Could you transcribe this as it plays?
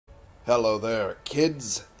Hello there,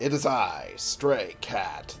 kids. It is I, Stray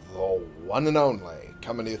Cat, the one and only,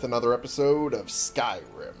 coming with another episode of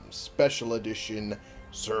Skyrim Special Edition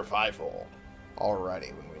Survival.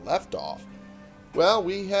 Alrighty, when we left off, well,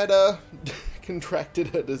 we had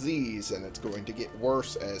contracted a disease, and it's going to get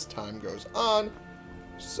worse as time goes on.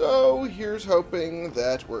 So here's hoping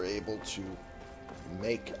that we're able to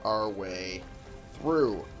make our way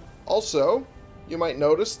through. Also, you might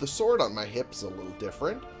notice the sword on my hip's a little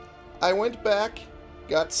different. I went back,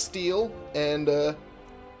 got steel, and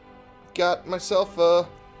got myself a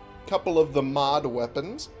couple of the mod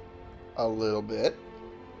weapons. A little bit.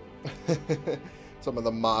 Some of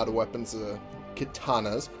the mod weapons,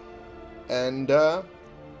 katanas. And,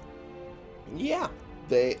 yeah,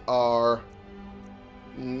 they are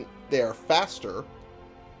faster,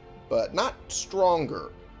 but not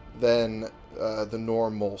stronger than the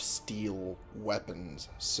normal steel weapons.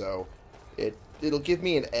 So it'll give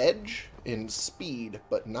me an edge in speed,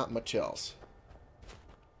 but not much else.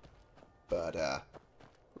 But we're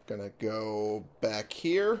gonna go back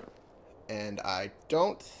here, and I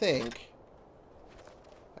don't think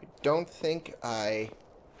I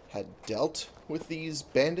had dealt with these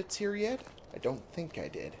bandits here yet. I don't think I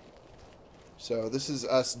did. So this is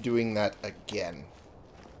us doing that again.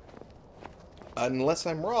 Unless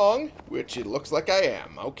I'm wrong, which it looks like I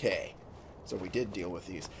am. Okay. So we did deal with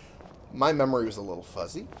these. My memory was a little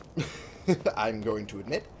fuzzy, I'm going to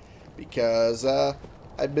admit, because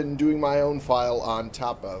I've been doing my own file on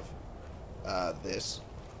top of this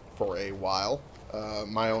for a while.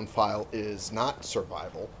 My own file is not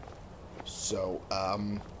survival, so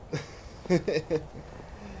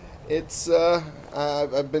it's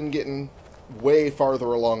I've been getting way farther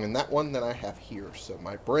along in that one than I have here, so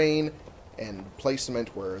my brain and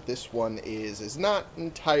placement where this one is not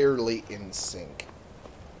entirely in sync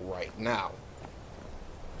right now.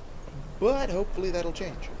 But hopefully that'll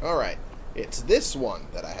change. Alright, it's this one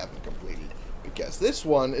that I haven't completed, because this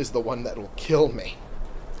one is the one that will kill me.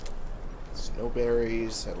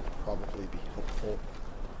 Snowberries, that'll probably be helpful.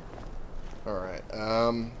 Alright,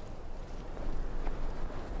 here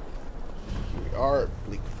we are at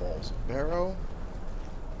Bleak Falls Barrow.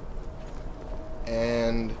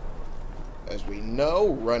 And as we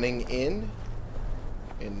know, running in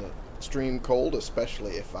the extreme cold,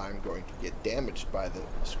 especially if I'm going to get damaged by the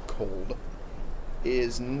cold,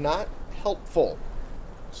 is not helpful.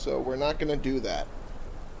 So we're not going to do that.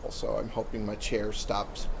 Also, I'm hoping my chair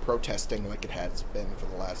stops protesting like it has been for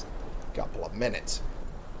the last couple of minutes.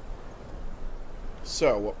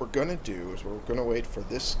 So what we're going to do is we're going to wait for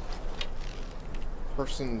this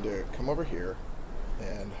person to come over here,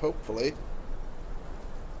 and hopefully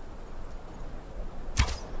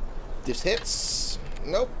this hits.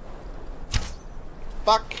 Nope.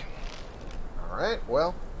 Fuck. Alright,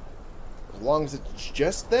 well, as long as it's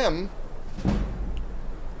just them, you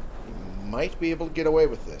might be able to get away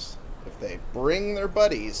with this. If they bring their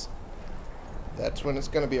buddies, that's when it's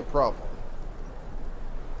going to be a problem.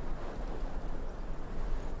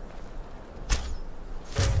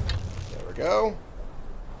 There we go.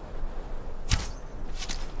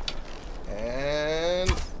 And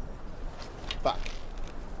fuck.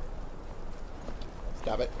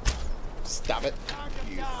 Stop it. Stop it.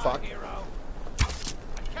 You fuck.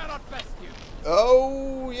 I cannot best you.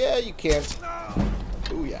 Oh, yeah, you can't.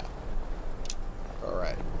 Oh, yeah.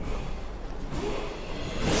 Alright.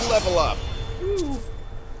 Level up. Woo.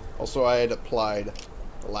 Also, I had applied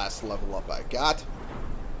the last level up I got.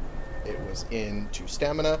 It was into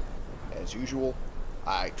stamina, as usual.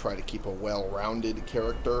 I try to keep a well-rounded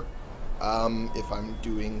character if I'm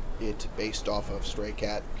doing it based off of Stray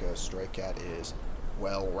Cat, because Stray Cat is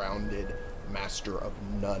well-rounded, master of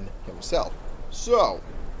none himself. So,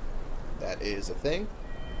 that is a thing.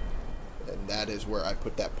 And that is where I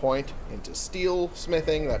put that point into steel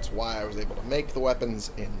smithing. That's why I was able to make the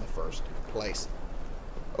weapons in the first place.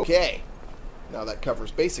 Okay. Now that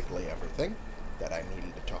covers basically everything that I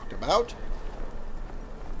needed to talk about.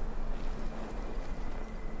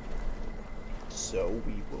 So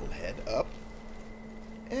we will head up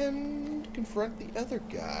and confront the other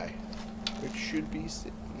guy, which should be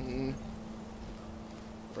sitting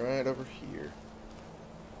right over here.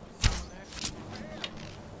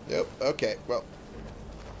 Yep, okay, well,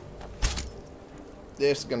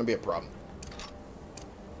 this is going to be a problem.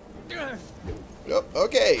 Yep,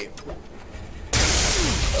 okay.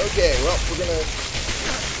 Okay, well, we're going to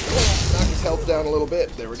knock his health down a little bit.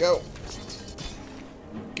 There we go.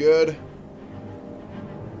 Good.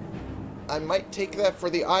 I might take that for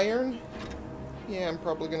the iron. Yeah, I'm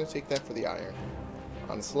probably going to take that for the iron,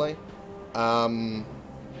 honestly.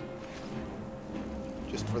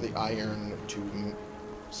 just for the iron to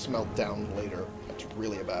smelt down later. That's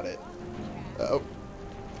really about it. Oh.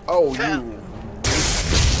 Oh, you.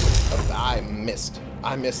 I missed.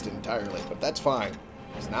 I missed entirely, but that's fine.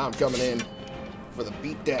 Because now I'm coming in for the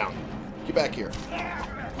beat down. Get back here.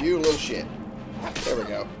 You little shit. There we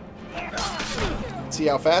go. See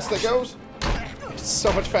how fast that goes? It's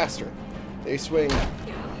so much faster. They swing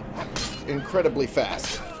incredibly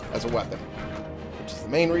fast as a weapon, which is the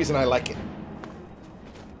main reason I like it.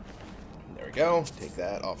 There we go. Take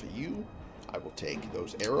that off of you. I will take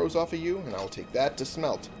those arrows off of you, and I will take that to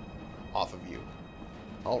smelt off of you.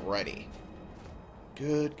 Alrighty.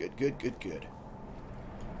 Good, good, good, good, good.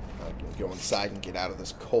 I can go inside and get out of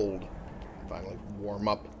this cold. Finally warm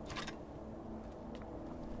up.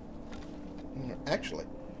 Actually,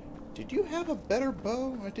 did you have a better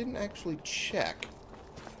bow? I didn't actually check.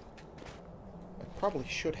 I probably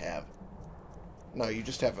should have. No, you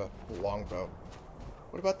just have a longbow.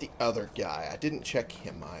 What about the other guy? I didn't check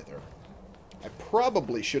him either. I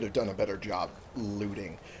probably should have done a better job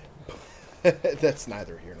looting. That's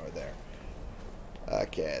neither here nor there.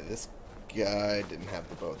 Okay, this guy didn't have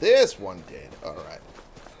the bow. This one did. Alright.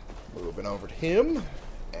 Moving over to him.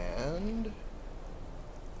 And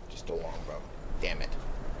just a longbow. Damn it.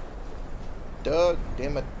 Doug,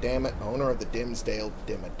 damn it. Owner of the Dimsdale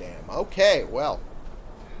Dimmadam. Okay, well.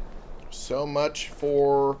 So much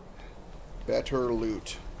for better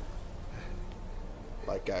loot.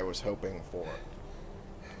 Like I was hoping for.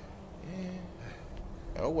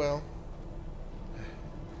 Oh well.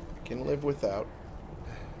 I can live without.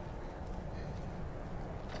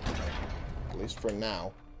 At least for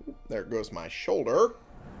now. There goes my shoulder.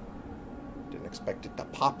 Didn't expect it to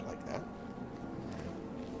pop like that.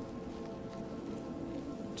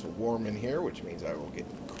 It's warm in here, which means I will get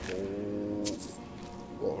cold.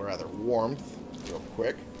 Well, rather warmth real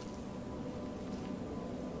quick.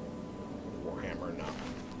 Warhammer, no.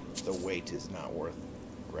 The weight is not worth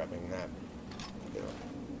grabbing that. The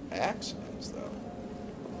axe is, though.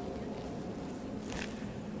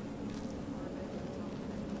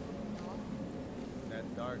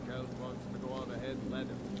 That dark elf wants to go on ahead and let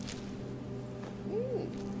him.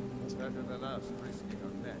 It's better than us risking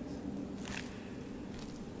our necks.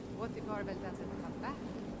 What if Arbel doesn't come back?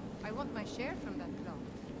 I want my share from that cloth.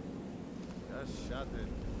 Just shut it.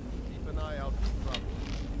 Keep an eye out for trouble.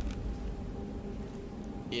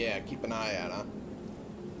 Yeah, keep an eye out, huh?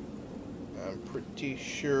 I'm pretty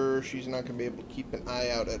sure she's not going to be able to keep an eye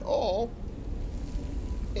out at all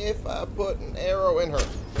if I put an arrow in her.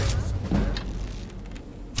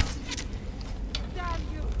 Damn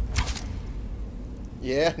you!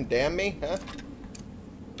 Yeah, damn me, huh?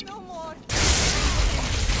 No more!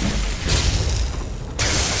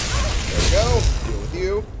 There we go. Deal with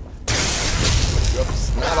you.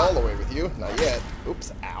 Oops, not all the way with you. Not yet.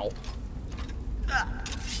 Oops, ow.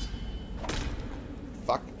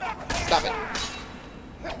 Fuck. Stop it.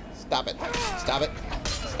 Stop it. Stop it.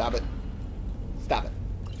 Stop it. Stop it.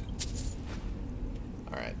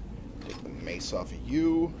 Alright. Take the mace off of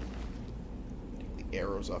you. Take the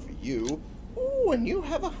arrows off of you. Ooh, and you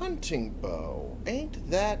have a hunting bow. Ain't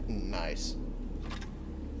that nice?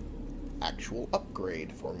 Actual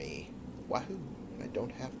upgrade for me. Wahoo. I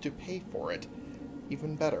don't have to pay for it.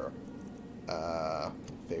 Even better.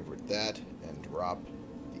 Favorite that and drop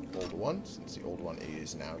the old one, since the old one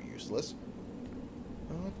is now useless.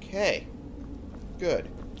 Okay. Good.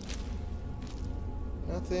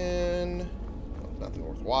 Nothing... well, nothing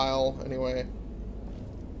worthwhile, anyway.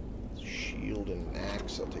 Shield and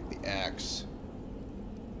axe. I'll take the axe.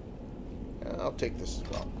 I'll take this as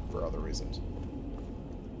well, for other reasons.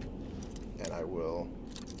 And I will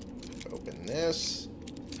open this.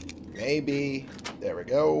 Maybe. There we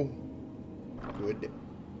go. Good.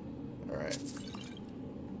 Alright.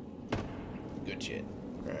 Good shit.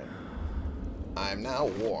 Alright. I'm now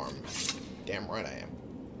warm. Damn right I am.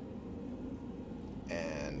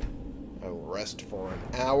 And I will rest for an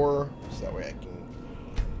hour, so that way I can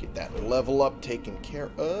get that level up taken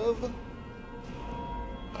care of.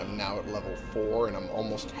 I'm now at level 4, and I'm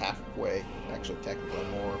almost halfway, actually technically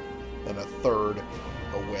more than a third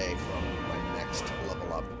away from my next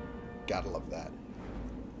level up. Gotta love that.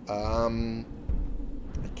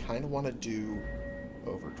 I kind of want to do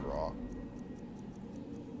overdraw.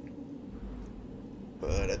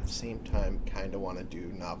 But at the same time, kind of want to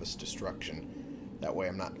do novice destruction. That way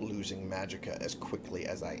I'm not losing magicka as quickly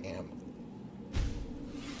as I am.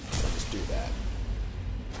 Let's do that.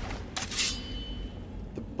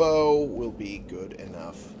 The bow will be good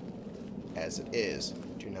enough as it is.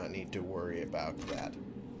 Do not need to worry about that.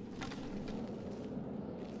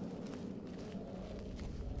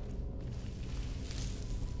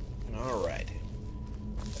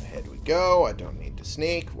 go. I don't need to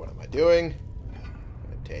sneak. What am I doing? I'm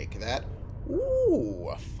going to take that. Ooh,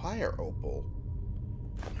 a fire opal.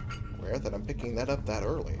 Rare that I'm picking that up that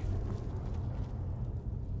early.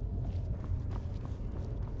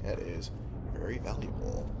 That is very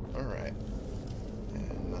valuable. Alright.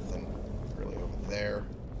 And nothing really over there.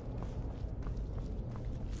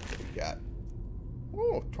 What do we got?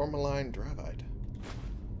 Oh, tourmaline dravite.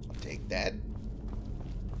 I'll take that.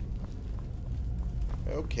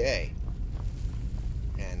 Okay.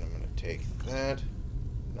 And I'm going to take that.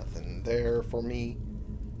 Nothing there for me.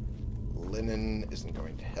 Linen isn't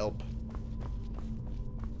going to help.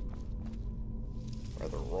 Are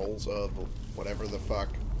the rolls of whatever the fuck?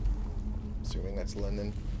 Assuming that's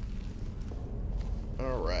linen.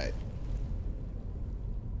 Alright.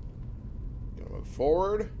 Gonna move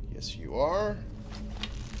forward. Yes, you are.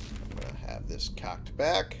 I'm gonna have this cocked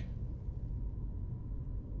back.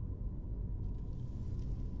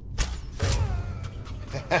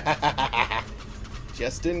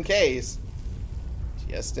 Just in case.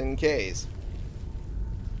 Just in case.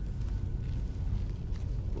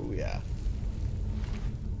 Ooh, yeah.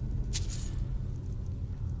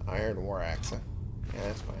 Iron war axe. Yeah,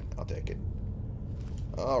 that's fine. I'll take it.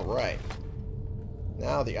 Alright.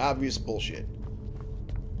 Now the obvious bullshit.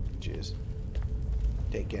 Which is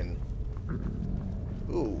taking...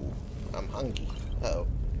 Ooh, I'm hungry. Uh-oh.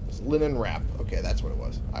 It's linen wrap. Okay, that's what it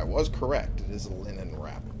was. I was correct. It is a linen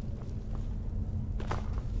wrap.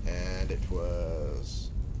 And it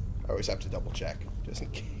was... I always have to double check, just in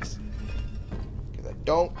case. Because I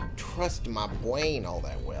don't trust my brain all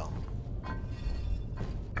that well.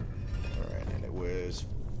 Alright, and it was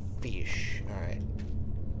fish. Alright.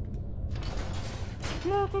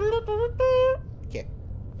 Okay.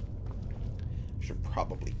 Should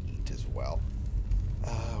probably eat as well.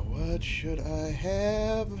 What should I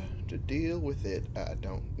have to deal with it? I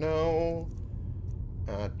don't know.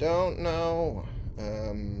 I don't know.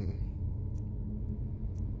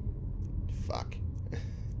 Fuck.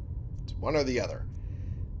 It's one or the other.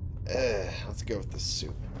 Let's go with the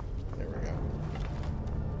soup. There we go.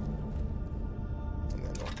 And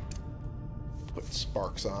then we'll put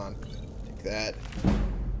sparks on. Take that.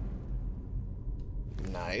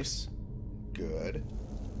 Nice. Good.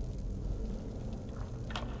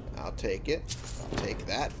 I'll take it. I'll take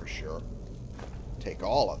that for sure. Take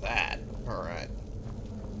all of that. Alright.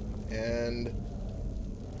 And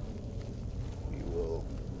we will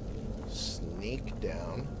sneak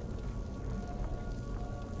down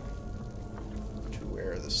to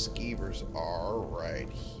where the skeevers are, right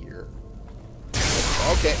here.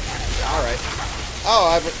 Okay. Alright. Oh,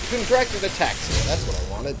 I've contracted ataxia. That's what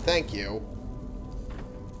I wanted. Thank you.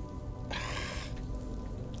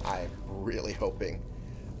 I'm really hoping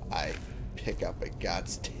I pick up a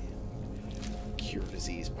goddamn cure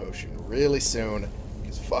disease potion really soon.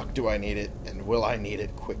 Because fuck do I need it, and will I need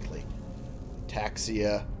it quickly.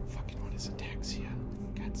 Ataxia. Fucking what is ataxia?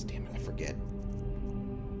 God damn it, I forget.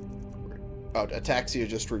 Oh, ataxia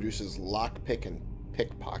just reduces lockpick and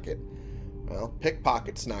pickpocket. Well,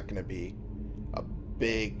 pickpocket's not going to be a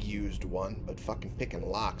big used one, but fucking picking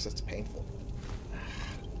locks, that's painful.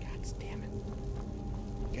 God damn it.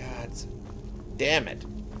 God damn it.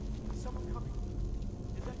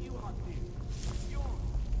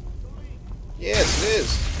 Yes, it is.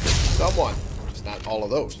 Someone. Just not all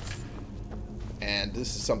of those. And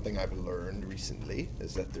this is something I've learned recently,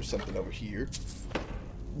 is that there's something over here.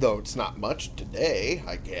 Though it's not much today,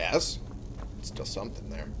 I guess. It's still something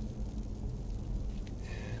there.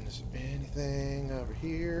 And is there anything over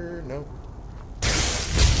here? Nope.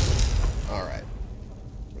 Alright.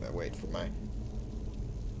 I'm gonna wait for my...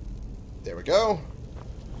 There we go.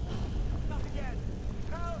 Not again.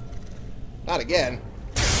 Not again.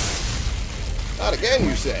 Not again,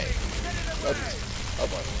 you say? Oh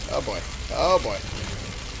boy. Oh boy. Oh boy.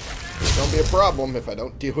 It's gonna be a problem if I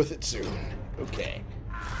don't deal with it soon. Okay.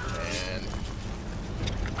 And...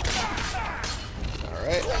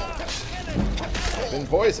 Alright. I've been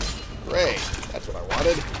poisoned. Great. That's what I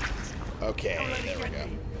wanted. Okay, there we go.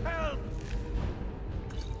 I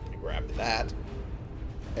grabbed that.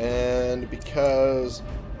 And because...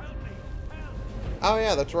 Oh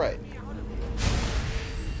yeah, that's right.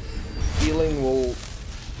 Healing will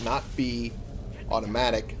not be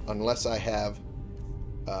automatic unless I have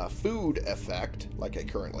a food effect, like I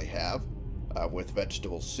currently have, with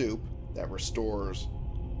vegetable soup, that restores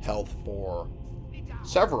health for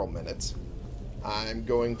several minutes. I'm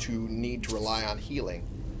going to need to rely on healing.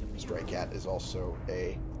 Stray Cat is also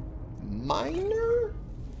a minor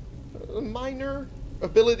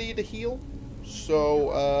ability to heal,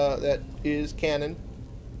 so that is canon,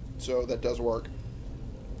 so that does work.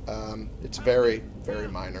 It's very, very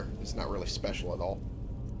minor. It's not really special at all.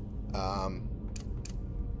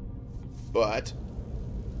 But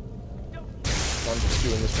I'm just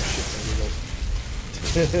doing this for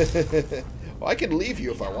shits and giggles. Well, I could leave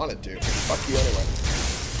you if I wanted to. Fuck you anyway.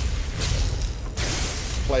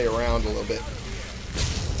 Play around a little bit.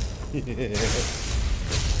 It's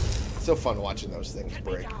so fun watching those things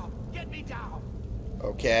break. Get me down.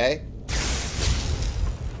 Okay.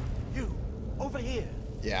 You, over here.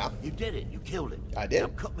 Yeah. You did it. You killed it. I did. Now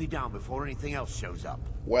cut me down before anything else shows up.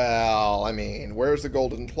 Well, I mean, where's the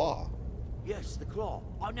golden claw? Yes, the claw.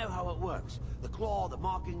 I know how it works. The claw, the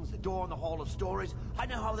markings, the door in the Hall of Stories. I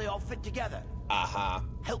know how they all fit together. Uh-huh.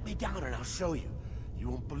 Help me down and I'll show you. You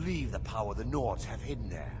won't believe the power the Nords have hidden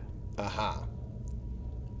there. Uh-huh.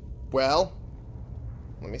 Well,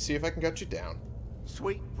 let me see if I can cut you down.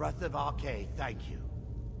 Sweet breath of arcade, thank you.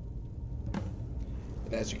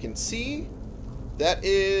 And as you can see, that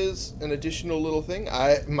is an additional little thing.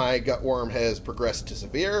 My gutworm has progressed to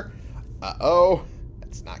severe. Uh-oh.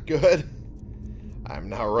 That's not good. I'm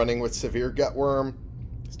now running with severe gutworm.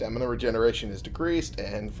 Stamina regeneration is decreased,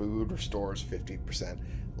 and food restores 50%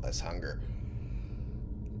 less hunger.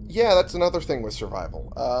 Yeah, that's another thing with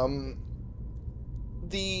survival.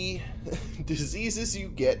 The diseases you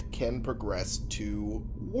get can progress to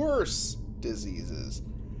worse diseases.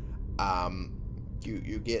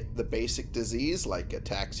 You get the basic disease, like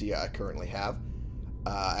ataxia I currently have.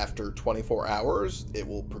 After 24 hours, it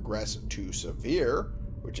will progress to severe,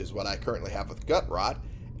 which is what I currently have with gut rot.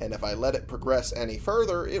 And if I let it progress any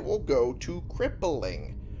further, it will go to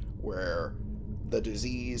crippling, where the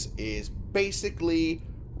disease is basically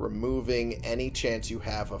removing any chance you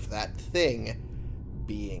have of that thing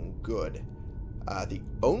being good. The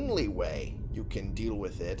only way you can deal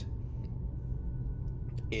with it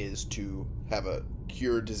is to have a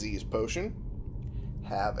cure disease potion,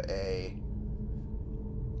 have a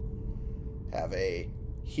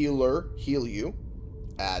healer heal you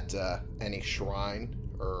at any shrine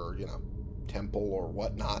or, temple or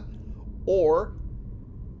whatnot, or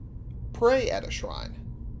pray at a shrine.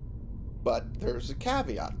 But there's a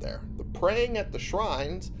caveat there. The praying at the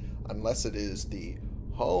shrines, unless it is the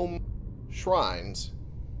home shrines,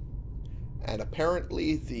 and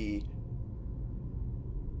apparently the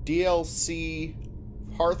DLC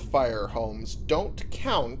Hearthfire homes don't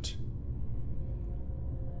count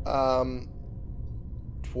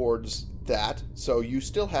towards that, so you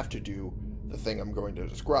still have to do the thing I'm going to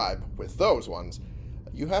describe with those ones.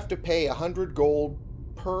 You have to pay 100 gold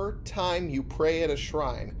per time you pray at a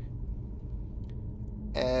shrine,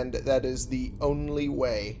 and that is the only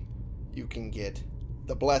way you can get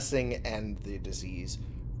the blessing and the disease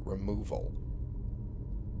removal,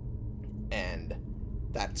 and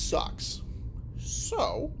that sucks.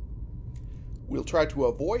 So we'll try to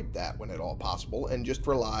avoid that when at all possible and just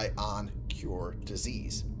rely on cure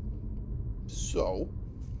disease. So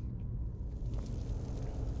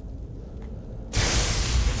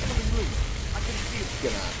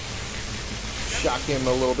gonna shock him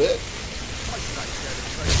a little bit.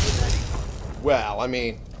 Well, I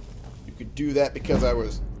mean, you could do that because I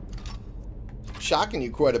was shocking you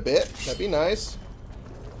quite a bit. That'd be nice.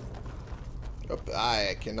 Oh,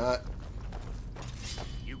 I cannot.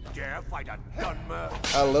 You dare fight a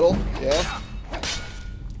Dunmer? A little, yeah.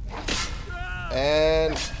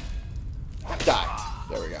 And die.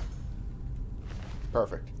 There we go.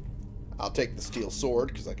 Perfect. I'll take the steel sword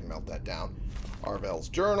because I can melt that down. Arvel's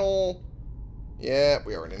journal. Yeah,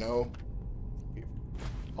 we already know. We've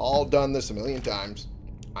all done this a million times,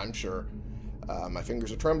 I'm sure. My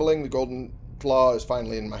fingers are trembling. The golden claw is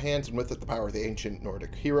finally in my hands, and with it the power of the ancient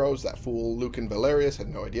Nordic heroes. That fool Lucan Valerius had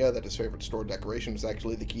no idea that his favorite store decoration was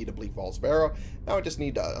actually the key to Bleak Falls Barrow. Now I just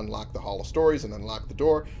need to unlock the Hall of Stories and unlock the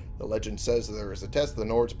door. The legend says there is a test the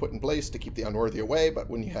Nords put in place to keep the unworthy away, but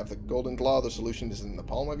when you have the golden claw, the solution is in the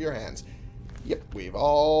palm of your hands. Yep, we've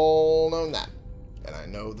all known that. And I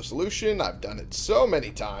know the solution. I've done it so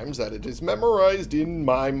many times that it is memorized in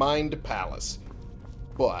my mind palace.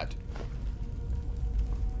 But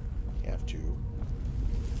you have to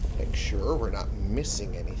make sure we're not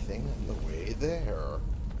missing anything on the way there.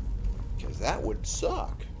 Because that would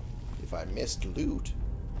suck if I missed loot.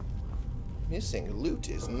 Missing loot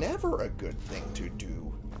is never a good thing to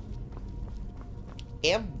do.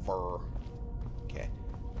 Ever. Okay.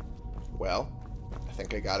 Well, I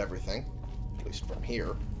think I got everything. At least from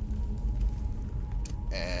here.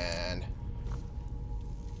 And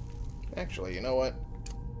actually, you know what?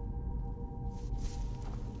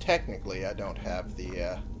 Technically, I don't have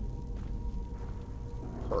the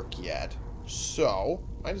perk yet. So,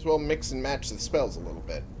 might as well mix and match the spells a little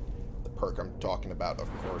bit. The perk I'm talking about, of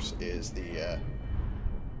course, is the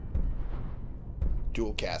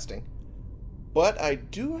dual casting. But I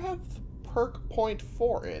do have the perk point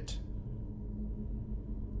for it.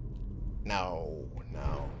 No.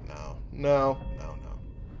 Not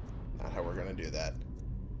how we're going to do that.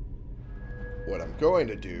 What I'm going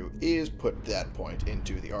to do is put that point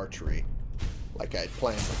into the archery, like I'd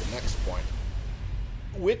planned for the next point.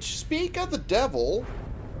 Which, speak of the devil,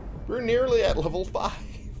 we're nearly at level 5.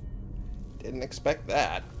 Didn't expect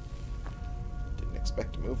that. Didn't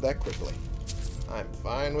expect to move that quickly. I'm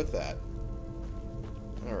fine with that.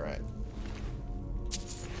 Alright.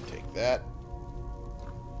 Take that.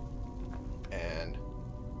 And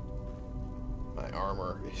my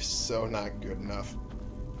armor is so not good enough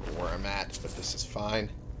for where I'm at, but this is fine,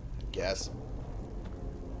 I guess.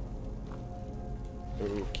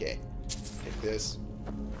 Okay. Take this.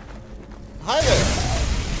 Hi there!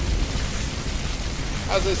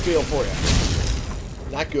 How's this feel for you?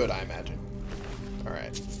 Not good, I imagine.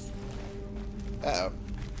 Alright. Uh-oh.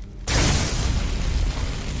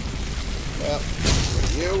 Well,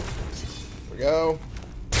 for you. Here we go.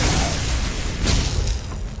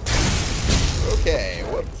 Okay,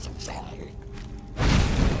 whoops.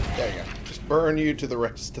 There you go. Just burn you to the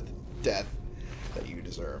rest of the death that you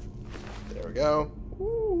deserve. There we go.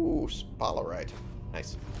 Ooh, spolorite.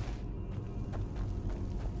 Nice.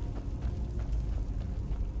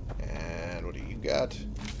 And what do you got?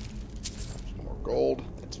 Some more gold.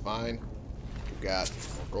 That's fine. You got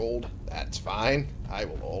more gold. That's fine. I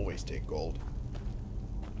will always take gold.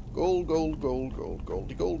 Gold, gold, gold, gold,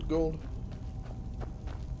 goldy, gold, gold.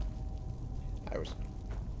 I was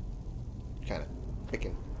kind of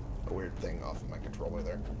picking a weird thing off of my controller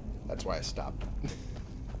there. That's why I stopped.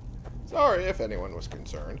 Sorry if anyone was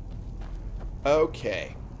concerned.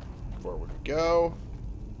 Okay. Forward we go.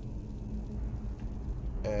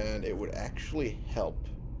 And it would actually help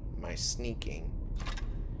my sneaking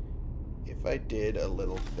if I did a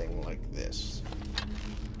little thing like this.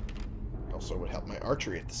 Also would help my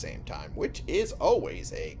archery at the same time, which is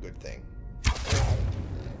always a good thing.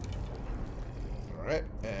 Alright,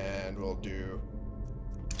 and we'll do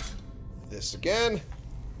this again.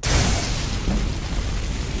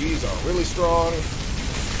 These are really strong.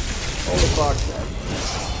 Holy fuck.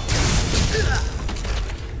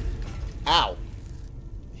 Ow.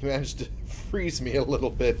 He managed to freeze me a little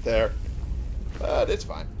bit there. But it's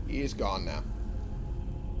fine. He's gone now.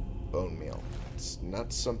 Bone meal. It's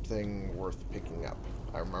not something worth picking up.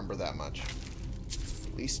 I remember that much.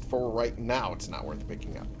 At least for right now, it's not worth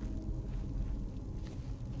picking up.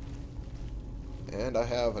 And I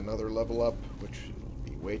have another level up, which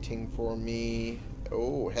will be waiting for me.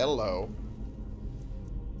 Oh, hello.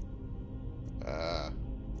 I'm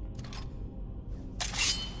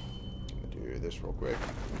gonna do this real quick.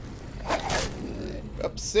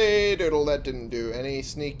 Upside doodle, that didn't do any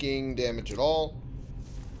sneaking damage at all.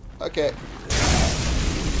 Okay.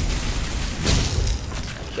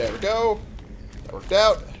 There we go. That worked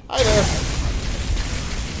out. Hi there.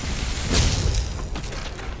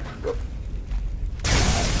 Whoop.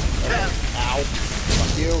 Ow.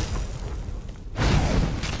 Fuck you.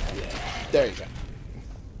 There you go.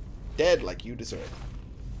 Dead like you deserve.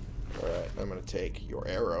 Alright, I'm going to take your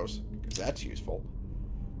arrows, because that's useful.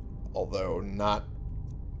 Although not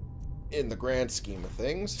in the grand scheme of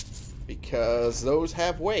things, because those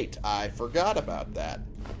have weight. I forgot about that.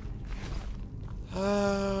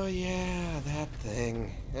 Oh, yeah, that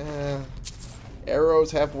thing.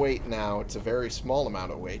 Arrows have weight now. It's a very small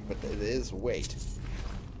amount of weight, but it is weight.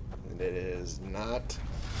 And it is not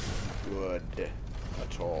good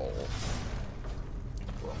at all.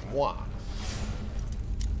 For moi.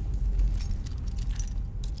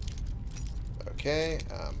 Okay,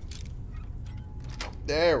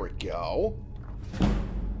 there we go.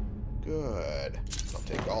 Good. I'll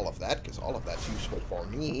take all of that, because all of that's useful for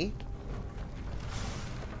me.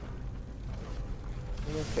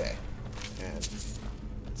 Okay. And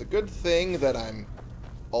it's a good thing that I'm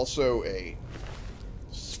also a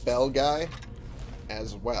spell guy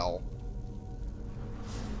as well.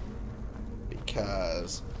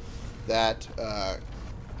 Because that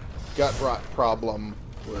gut rot problem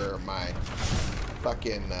where my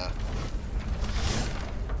fucking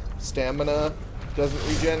stamina doesn't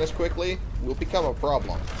regen as quickly will become a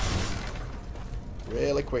problem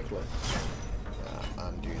really quickly.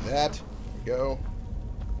 Undo that. There we go.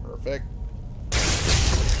 Perfect.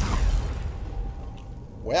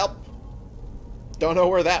 Well, don't know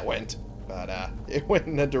where that went, but it went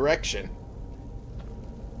in a direction.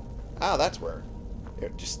 Ah, that's where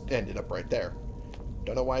it just ended up right there.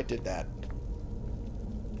 Don't know why it did that.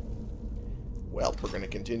 Well, we're going to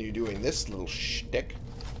continue doing this little shtick.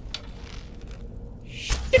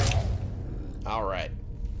 Shtick! Alright.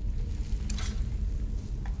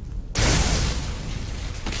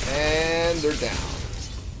 And they're down.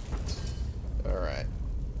 Alright.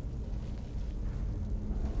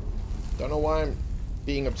 Don't know why I'm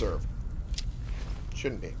being observed.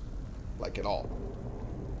 Shouldn't be. Like at all.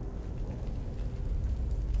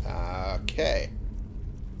 Okay.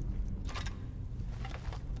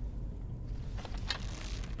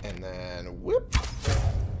 And then whoop.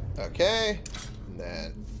 Okay. And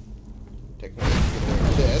then take my get away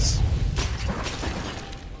with this.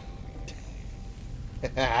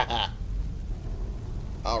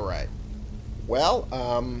 Alright. Well,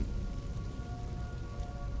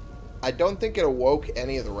 I don't think it awoke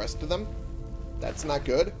any of the rest of them. That's not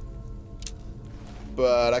good.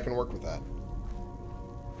 But I can work with that.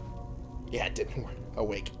 Yeah, it didn't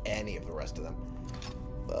awake any of the rest of them.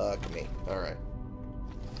 Fuck me. Alright.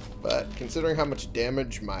 But considering how much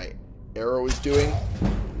damage my arrow is doing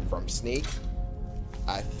from sneak,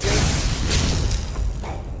 I think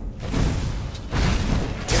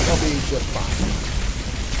I'll be just fine.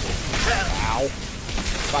 Ow.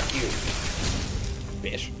 Fuck you,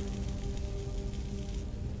 bitch.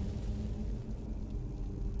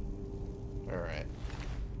 Alright.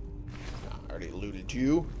 I already looted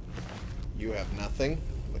you. You have nothing.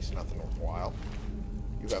 At least nothing worthwhile.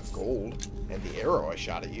 You have gold. And the arrow I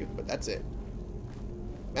shot at you, but that's it.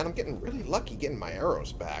 Man, I'm getting really lucky getting my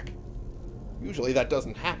arrows back. Usually that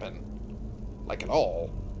doesn't happen. Like at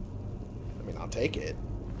all. I mean, I'll take it.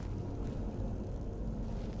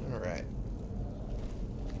 Alright.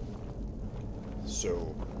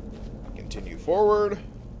 So, continue forward.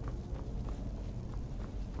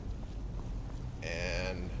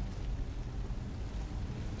 And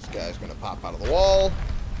this guy's going to pop out of the wall.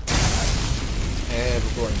 And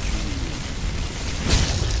we're going to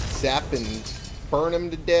zap and burn him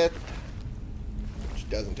to death. Which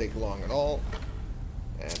doesn't take long at all.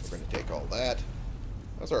 And we're going to take all that.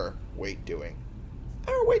 How's our weight doing?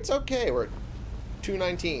 Our weight's okay. We're at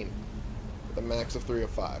 219 with a max of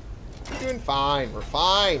 305. We're doing fine. We're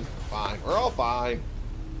fine. We're fine. We're all fine.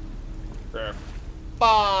 We're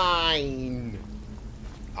fine.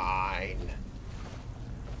 Fine.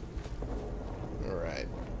 Alright.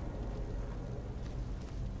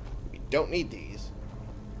 We don't need these.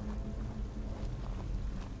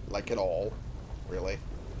 Like at all. Really.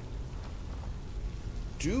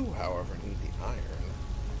 Do, however, need the iron.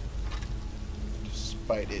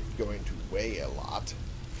 Despite it going to weigh a lot.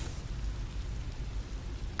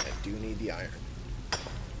 I do need the iron.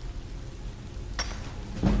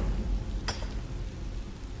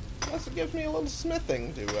 Plus it gives me a little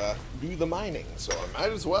smithing to do the mining, so I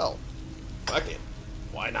might as well. Fuck it.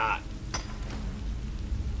 Why not?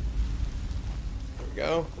 There we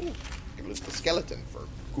go. Ooh, can loot the skeleton for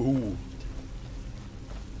gold.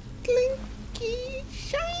 Clinky,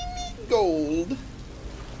 shiny gold.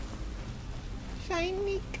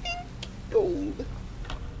 Shiny, clinky gold.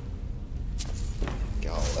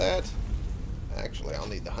 Get all that. Actually, I'll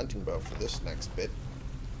need the hunting bow for this next bit.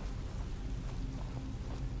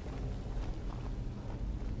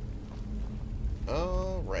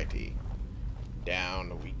 Alrighty.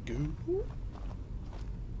 Down we go.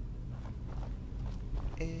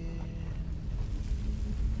 And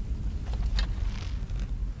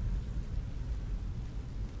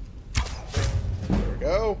there we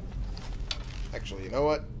go. Actually, you know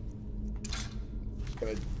what? I'm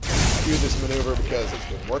gonna do this maneuver because it's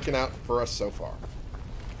been working out for us so far.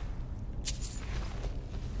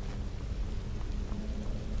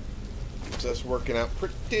 Keeps us working out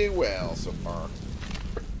pretty well so far.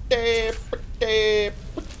 Pretty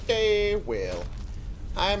well.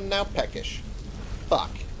 I'm now peckish.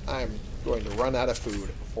 Fuck. I'm going to run out of food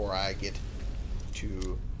before I get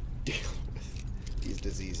to deal with these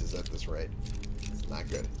diseases at this rate. It's not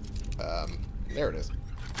good. There it is.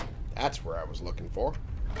 That's where I was looking for.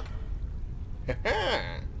 Not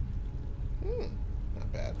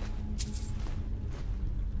bad.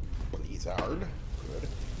 Blizzard. Good.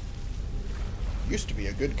 Used to be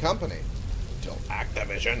a good company. Until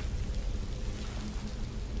Activision.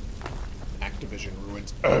 Activision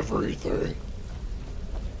ruins everything.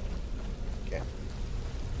 Okay.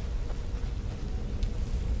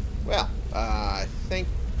 Well, I think...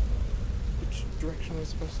 Which direction was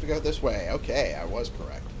supposed to go? This way. Okay, I was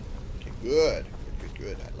correct. Okay, good.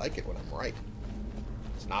 Good. I like it when I'm right.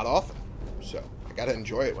 It's not often, so I gotta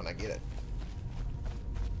enjoy it when I get it.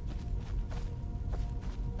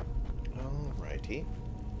 Alrighty.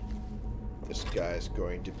 This guy's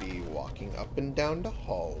going to be walking up and down the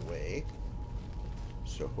hallway.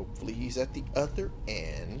 So So hopefully he's at the other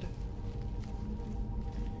end.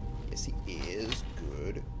 Yes, he is.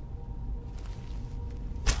 Good.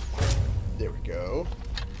 There we go.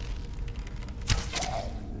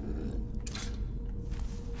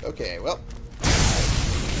 Okay, well.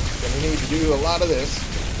 Gonna need to do a lot of this.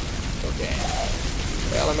 Okay.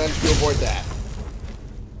 Well, I managed to avoid that.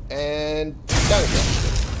 And done it.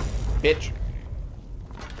 Bitch.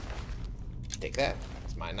 Take that.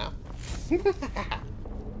 It's mine now.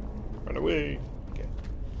 Run away. Okay.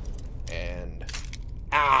 And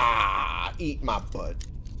eat my butt.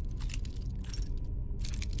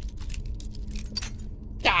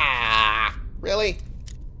 Really?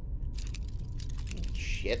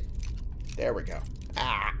 Shit. There we go.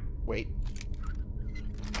 Wait.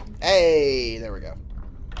 Hey, there we go.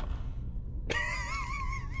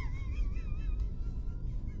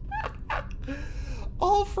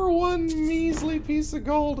 All for one measly piece of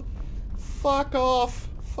gold. Fuck off.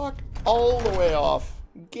 Fuck all the way off.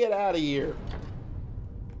 Get out of here.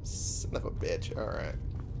 Son of a bitch. Alright.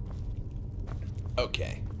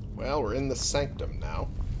 Okay. Well, we're in the sanctum now.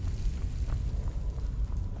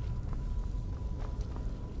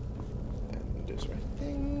 And is there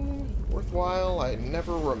anything worthwhile? I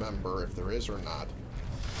never remember if there is or not.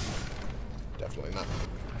 Definitely not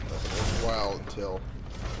nothing worthwhile until...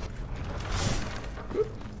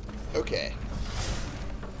 Okay.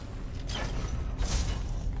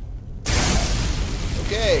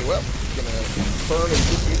 Okay, well, gonna burn and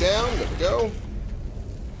keep you down. There we go.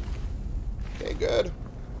 Okay, good.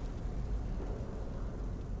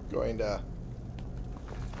 Going to...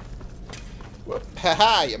 Whoop.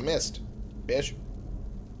 Haha, you missed. Bish.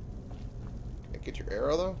 Can I get your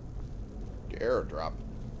arrow, though? Your arrow drop.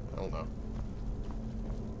 I don't know.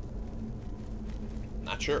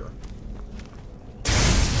 Not sure.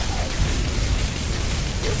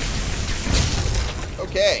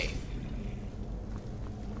 Okay.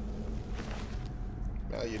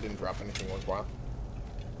 Well, you didn't drop anything worthwhile.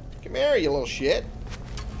 Come here, you little shit.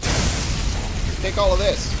 Take all of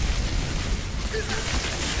this.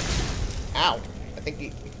 Ow. I think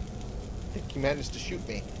he managed to shoot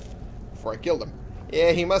me before I killed him.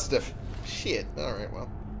 Yeah, he must have. Shit. Alright, well.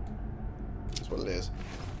 That's what it is.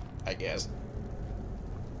 I guess.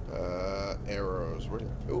 Arrows. Where did...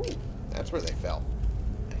 Ooh, that's where they fell.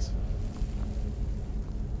 Nice.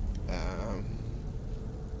 I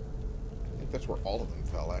think that's where all of them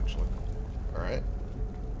fell, actually. Alright.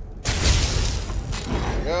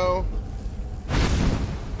 There we go.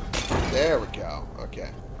 There we go. Okay.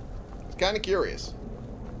 I'm kind of curious.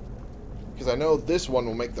 Because I know this one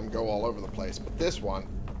will make them go all over the place, but this one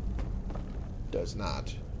does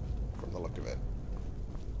not, from the look of it.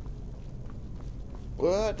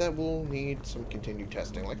 But that will need some continued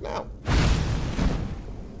testing, like now.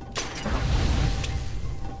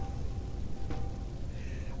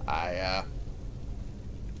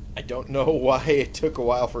 I don't know why it took a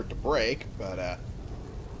while for it to break, but it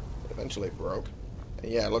eventually broke.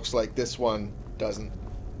 And yeah, it looks like this one doesn't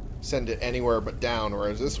send it anywhere but down,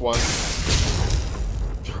 whereas this one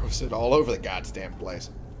throws it all over the goddamn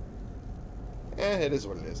place. It is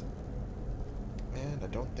what it is. And I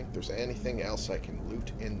don't think there's anything else I can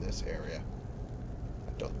loot in this area.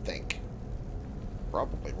 I don't think.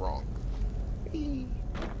 Probably wrong. Whee.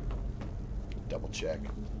 Double check.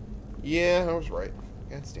 Yeah, I was right.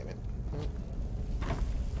 God damn it.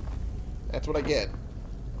 That's what I get.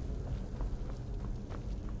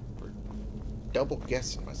 For double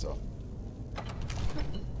guessing myself.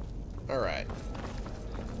 Alright.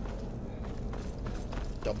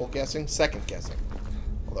 Double guessing? Second guessing.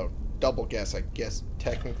 Although, double guess, I guess,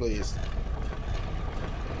 technically is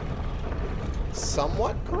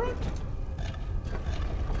somewhat correct?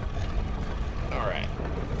 Alright.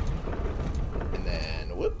 And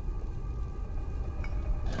then, whoop.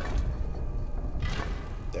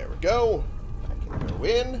 There we go. I can go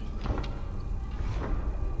in.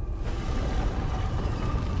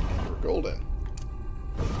 And we're golden.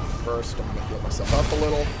 First, I'm going to heal myself up a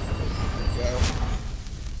little. There we go.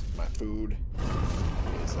 My food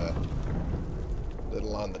is a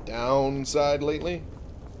little on the downside lately.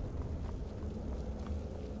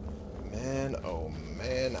 Man, oh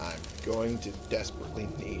man, I'm going to desperately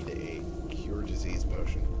need a cure disease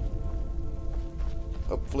potion.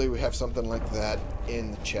 Hopefully we have something like that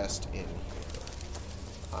in the chest in here.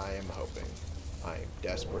 I am hoping. I am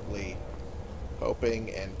desperately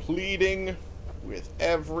hoping and pleading with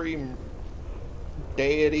every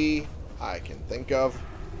deity I can think of.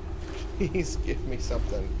 Please give me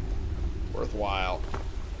something worthwhile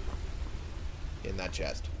in that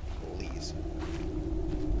chest. Please.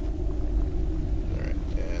 Alright,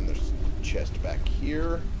 and there's chest back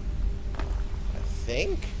here. I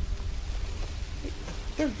think.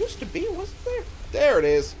 There used to be, wasn't there? There it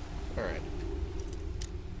is. Alright.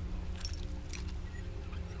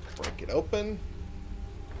 Break it open.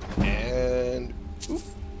 And boop,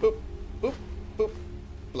 boop, boop, boop,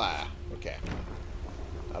 blah. Okay.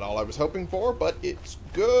 Not all I was hoping for, but it's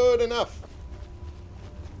good enough.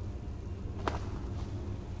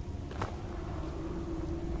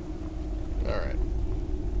 Alright.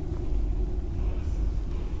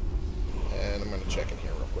 And I'm going to check in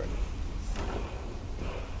here real quick.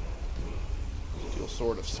 Steel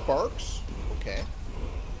Sword of Sparks. Okay.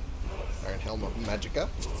 Iron Helm of Magicka.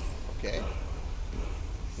 Okay.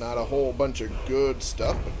 Not a whole bunch of good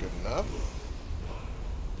stuff, but good enough.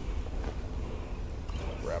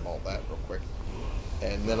 Grab all that real quick.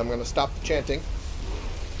 And then I'm going to stop the chanting.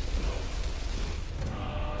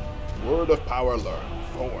 Word of power learned.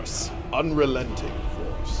 Force. Unrelenting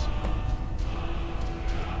force.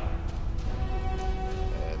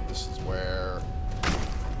 And this is where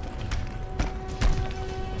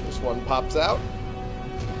this one pops out.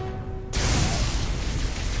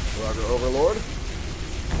 Roger, Overlord.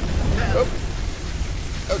 Oh.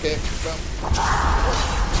 Okay, well.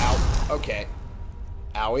 Ow. Okay.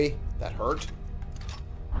 Owie. That hurt.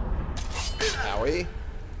 Owie.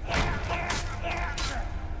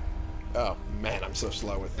 Oh, man, I'm so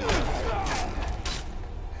slow with these.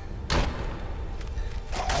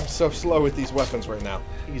 I'm so slow with these weapons right now.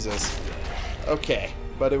 Jesus. Okay,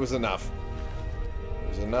 but it was enough. It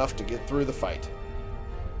was enough to get through the fight.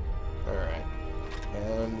 Alright.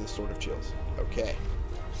 And the Sword of Chills. Okay.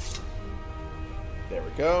 There we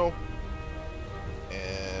go.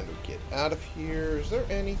 And we get out of here. Is there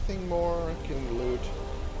anything more I can loot?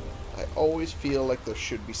 I always feel like there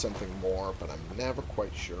should be something more, but I'm never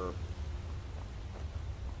quite sure.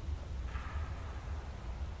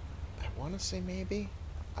 I want to say maybe.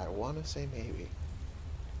 I want to say maybe.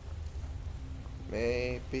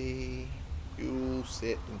 Maybe you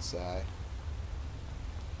sit inside,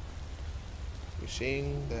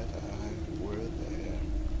 wishing that I were there.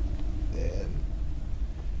 Then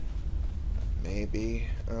maybe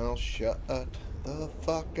I'll shut the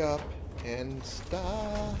fuck up and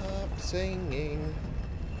stop singing.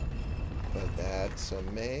 But that's a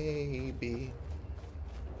maybe.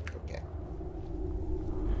 Okay.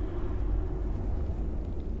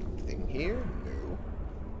 Anything here? No.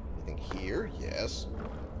 Anything here? Yes.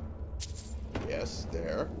 Yes,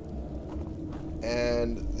 there.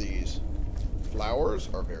 And these flowers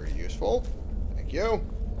are very useful. Thank you.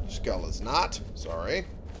 Skull is not. Sorry.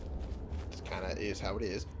 This kind of is how it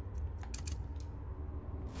is.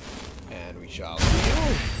 And we shall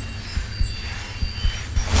heal.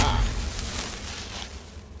 Ah.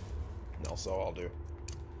 And also, I'll do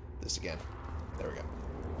this again. There we go.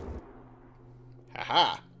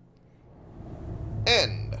 Haha.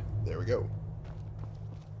 And there we go.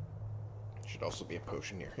 Should also be a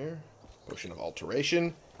potion near here. Potion of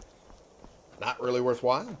alteration. Not really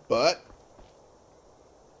worthwhile, but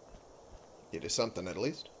it is something at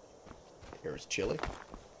least. Here's chili.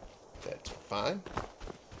 That's fine.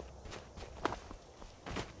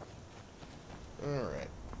 Alright.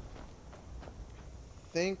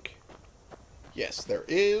 Think. Yes, there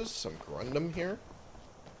is some corundum here.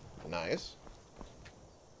 Nice.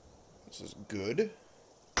 This is good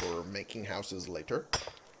for making houses later.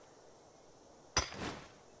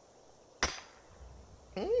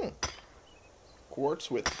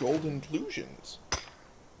 Quartz with gold inclusions.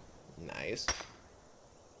 Nice.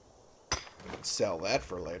 We can sell that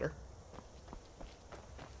for later.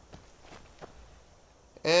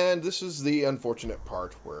 And this is the unfortunate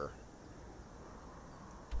part where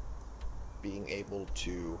being able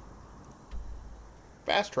to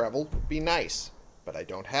fast travel would be nice, but I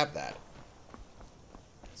don't have that.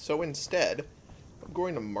 So instead, I'm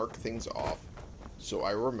going to mark things off so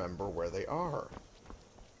I remember where they are.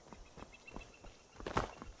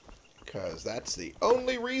 Because that's the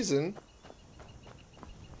only reason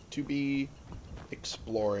to be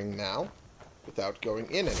exploring now without going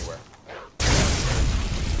in anywhere.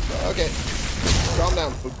 Okay. Calm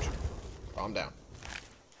down, Pooch. Calm down.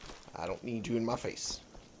 I don't need you in my face.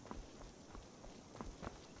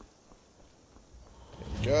 There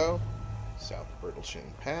we go. South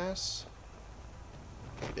Brittleshin Pass.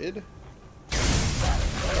 Completed.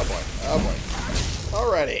 Oh boy. Oh boy.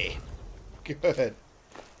 Alrighty. Good.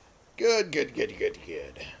 Good, good, good, good,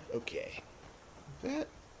 good. Okay. That.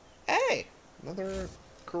 Hey! Another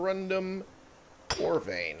corundum ore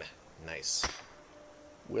vein. Nice.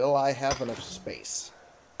 Will I have enough space?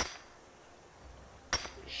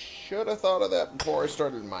 Should have thought of that before I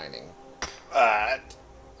started mining. But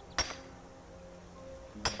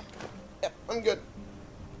Yep, I'm good.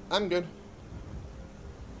 I'm good.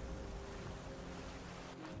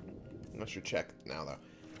 I should check now, though.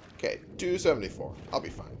 Okay, 274. I'll be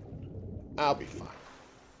fine. I'll be fine.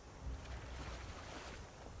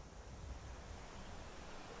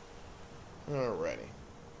 Alrighty.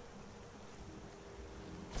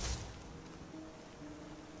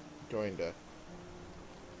 Going to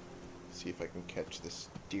see if I can catch this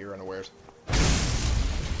deer unawares.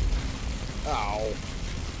 Ow.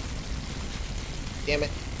 Damn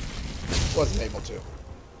it. Wasn't able to.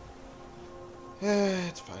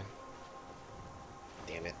 It's fine.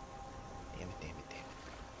 Damn it. Damn it, damn it, damn it.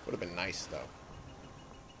 Would have been nice, though.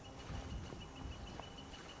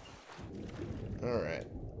 Alright.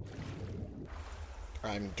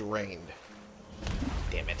 I'm drained.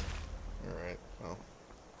 Damn it. Alright, well.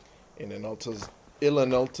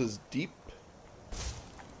 Ilanulta's deep.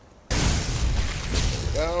 There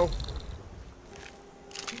we go.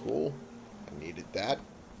 Cool. I needed that.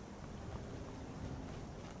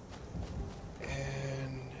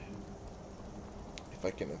 And if I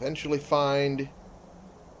can eventually find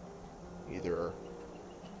either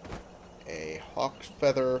a hawk's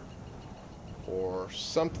feather or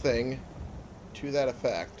something to that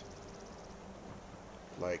effect,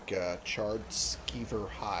 like charred skeever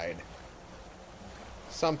hide,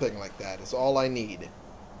 something like that is all I need.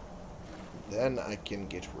 Then I can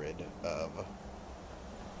get rid of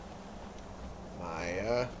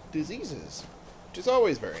my diseases, which is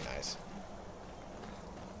always very nice.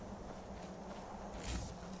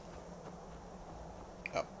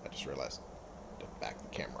 Oh, I just realized to back the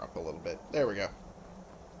camera up a little bit. There we go.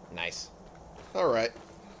 Nice. Alright.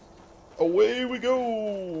 Away we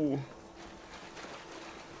go!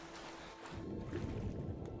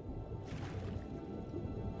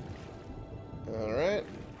 Alright.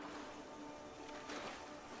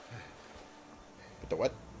 The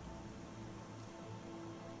what?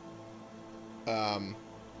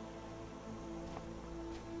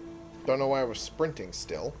 Don't know why I was sprinting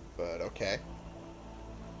still, but okay.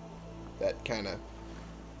 That kind of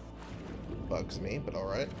bugs me, but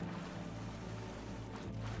alright.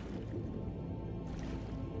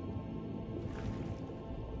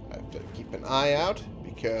 I have to keep an eye out,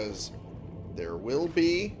 because there will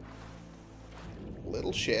be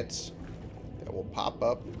little shits that will pop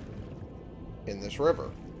up in this river.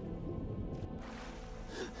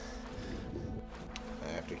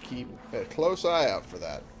 I have to keep a close eye out for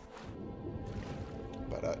that.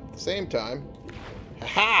 But at the same time,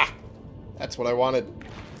 haha! That's what I wanted.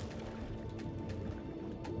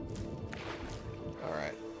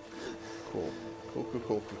 Alright. Cool.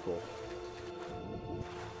 Cool.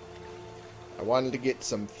 I wanted to get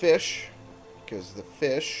some fish, because the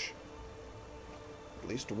fish, at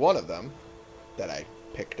least one of them that I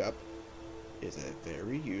picked up, is a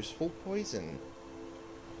very useful poison.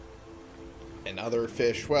 And other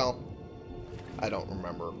fish, well, I don't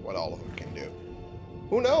remember what all of them can do.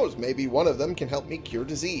 Who knows? Maybe one of them can help me cure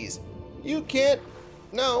disease. You can't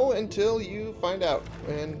know until you find out.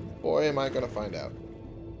 And boy, am I going to find out.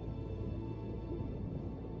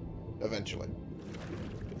 Eventually.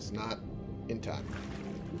 It's not in time.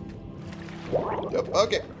 Yep,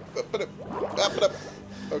 okay.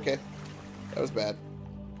 Okay. That was bad.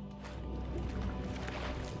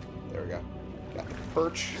 There we go. Got the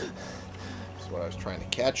perch. That's what I was trying to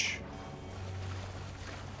catch.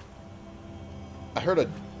 I heard a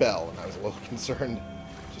bell and I was a little concerned.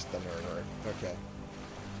 Just the nerd. Okay.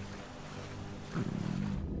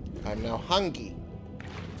 I'm now hungry.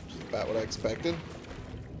 Which is about what I expected.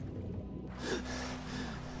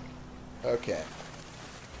 Okay.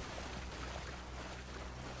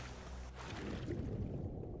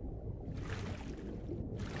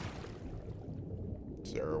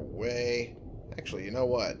 Is there a way? Actually, you know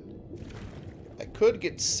what? I could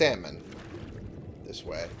get salmon this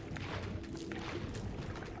way.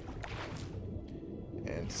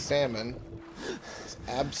 And salmon is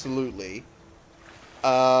absolutely...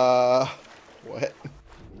 what?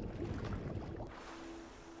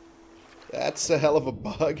 That's a hell of a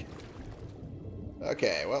bug.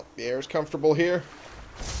 Okay, well, the air is comfortable here.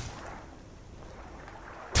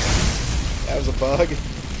 That was a bug.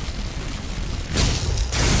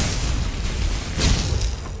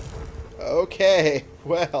 Okay,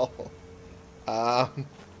 well,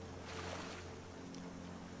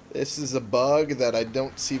 this is a bug that I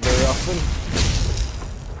don't see very often.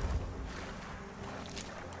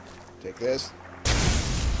 Take this.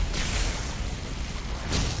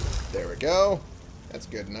 There we go. That's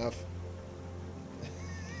good enough.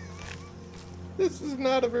 This is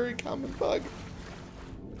not a very common bug.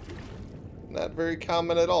 Not very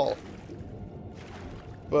common at all.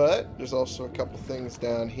 But there's also a couple things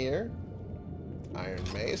down here. Iron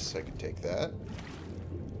mace, I could take that.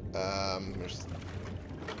 There's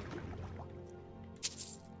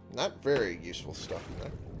not very useful stuff in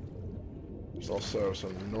there. There's also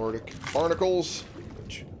some Nordic barnacles,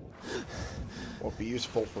 which won't be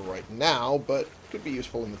useful for right now, but could be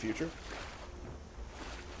useful in the future.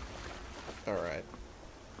 Alright.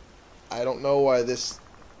 I don't know why this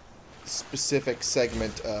specific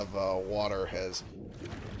segment of water has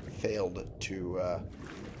failed to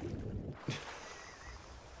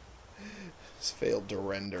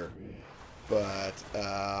render, but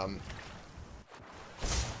oh,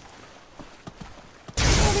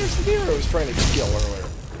 there's the deer I was trying to kill earlier.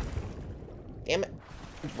 Damn it.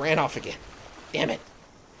 It ran off again. Damn it.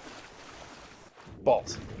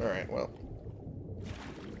 Balls. Alright, well.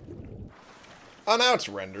 Oh, now it's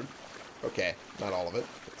rendered. Okay, not all of it,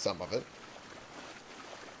 but some of it.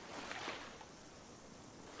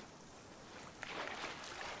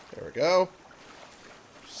 There we go.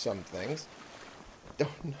 Some things. I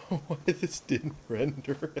don't know why this didn't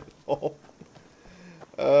render at all.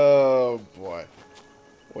 Oh, boy.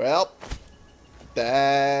 Well,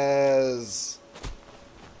 it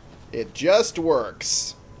just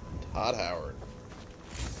works. Todd Howard.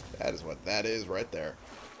 That is what that is right there.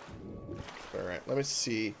 Alright, let me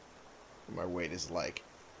see what my weight is like.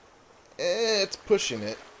 It's pushing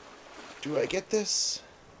it. Do I get this?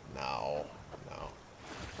 No. No.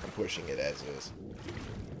 I'm pushing it as is.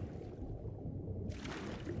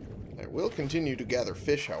 I will continue to gather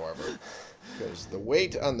fish, however, because the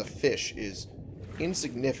weight on the fish is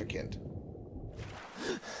insignificant.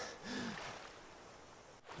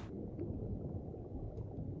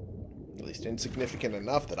 At least insignificant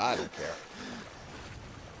enough that I don't care.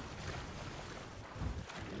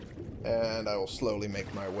 And I will slowly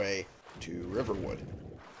make my way to Riverwood.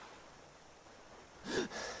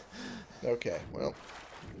 Okay, well.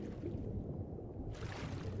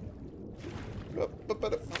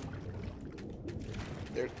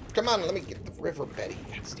 There, come on, let me get the river Betty.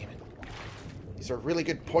 God damn it. These are really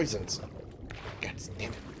good poisons. God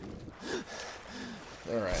damn it.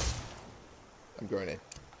 Alright. I'm going to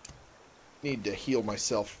need to heal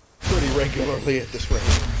myself pretty regularly at this rate.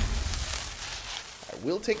 I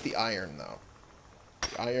will take the iron, though.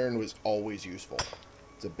 The iron was always useful.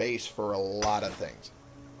 It's a base for a lot of things.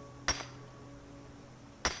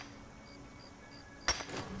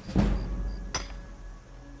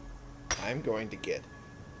 I'm going to get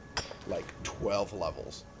like 12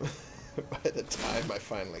 levels by the time I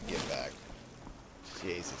finally get back.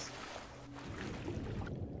 Jesus.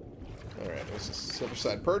 Alright, there's a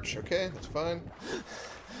silverside perch. Okay, that's fine.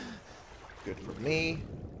 Good for me.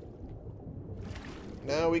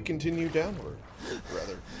 Now we continue downward.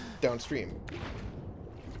 Rather, downstream.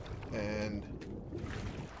 And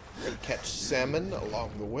catch salmon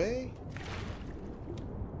along the way,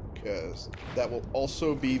 because that will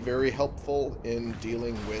also be very helpful in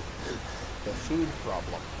dealing with the food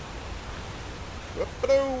problem.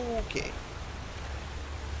 Okay.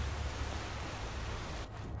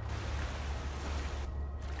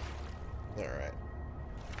 Alright.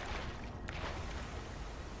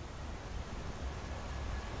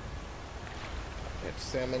 Catch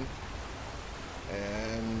salmon.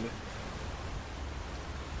 And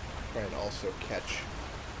trying to also catch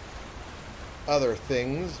other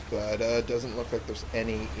things, but it doesn't look like there's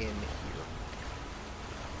any in here.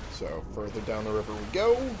 So further down the river we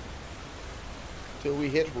go till we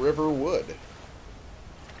hit Riverwood.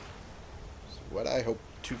 So what I hope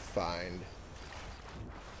to find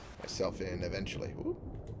myself in eventually. Ooh.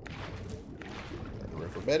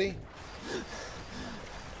 River Betty.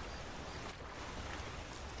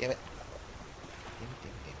 Damn it.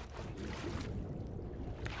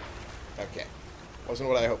 Okay. Wasn't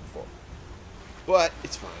what I hoped for. But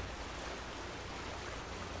it's fine.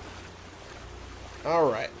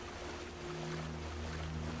 Alright.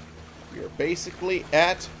 We are basically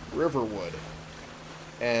at Riverwood.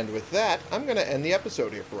 And with that, I'm going to end the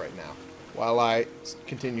episode here for right now, while I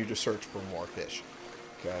continue to search for more fish.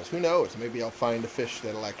 Because who knows, maybe I'll find a fish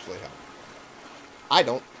that'll actually help. I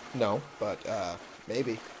don't know, but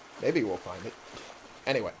maybe. Maybe we'll find it.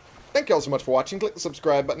 Anyway, thank you all so much for watching. Click the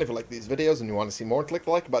subscribe button if you like these videos and you want to see more. Click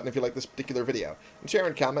the like button if you like this particular video. And share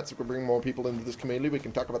in comments if we bring more people into this community. We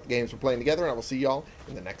can talk about the games we're playing together, and I will see y'all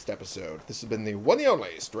in the next episode. This has been the one and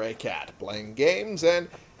only Stray Cat, playing games and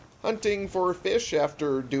hunting for fish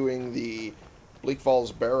after doing the Bleak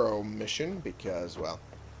Falls Barrow mission, because, well,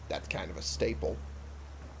 that's kind of a staple.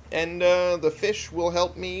 And the fish will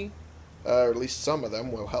help me, or at least some of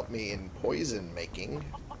them will help me in poison making,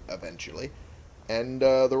 eventually. And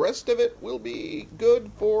the rest of it will be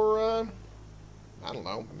good for, I don't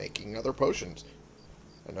know, making other potions.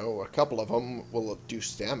 I know a couple of them will do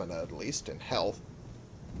stamina, at least, and health.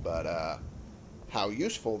 But how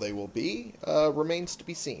useful they will be remains to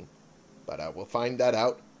be seen. But we'll find that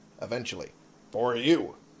out eventually. For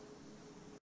you.